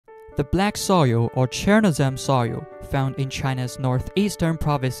The black soil or Chernozem soil, found in China's northeastern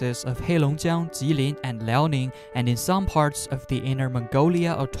provinces of Heilongjiang, Jilin, and Liaoning, and in some parts of the Inner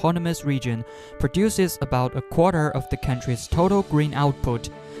Mongolia Autonomous Region, produces about a quarter of the country's total grain output,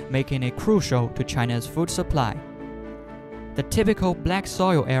 making it crucial to China's food supply. The typical black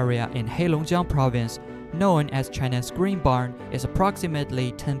soil area in Heilongjiang province, known as China's Green Barn, is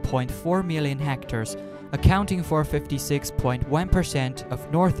approximately 10.4 million hectares, accounting for 56.1%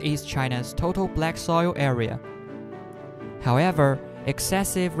 of northeast China's total black soil area. However,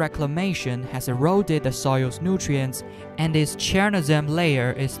 excessive reclamation has eroded the soil's nutrients, and its Chernozem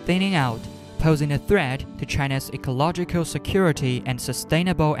layer is thinning out, posing a threat to China's ecological security and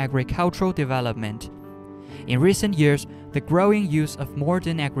sustainable agricultural development. In recent years, the growing use of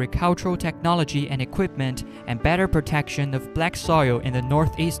modern agricultural technology and equipment and better protection of black soil in the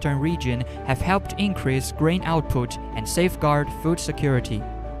northeastern region have helped increase grain output and safeguard food security.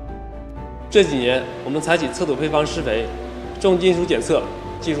 这几年，我们采取测土配方施肥、重金属检测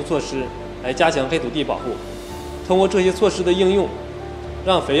技术措施来加强黑土地保护。通过这些措施的应用，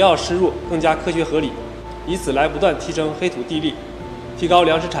让肥药施入更加科学合理，以此来不断提升黑土地力，提高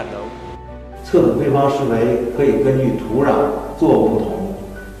粮食产能。 测土配方施肥可以根据土壤、作物不同、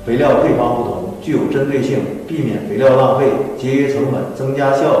肥料配方不同，具有针对性，避免肥料浪费，节约成本，增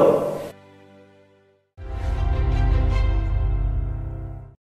加效益。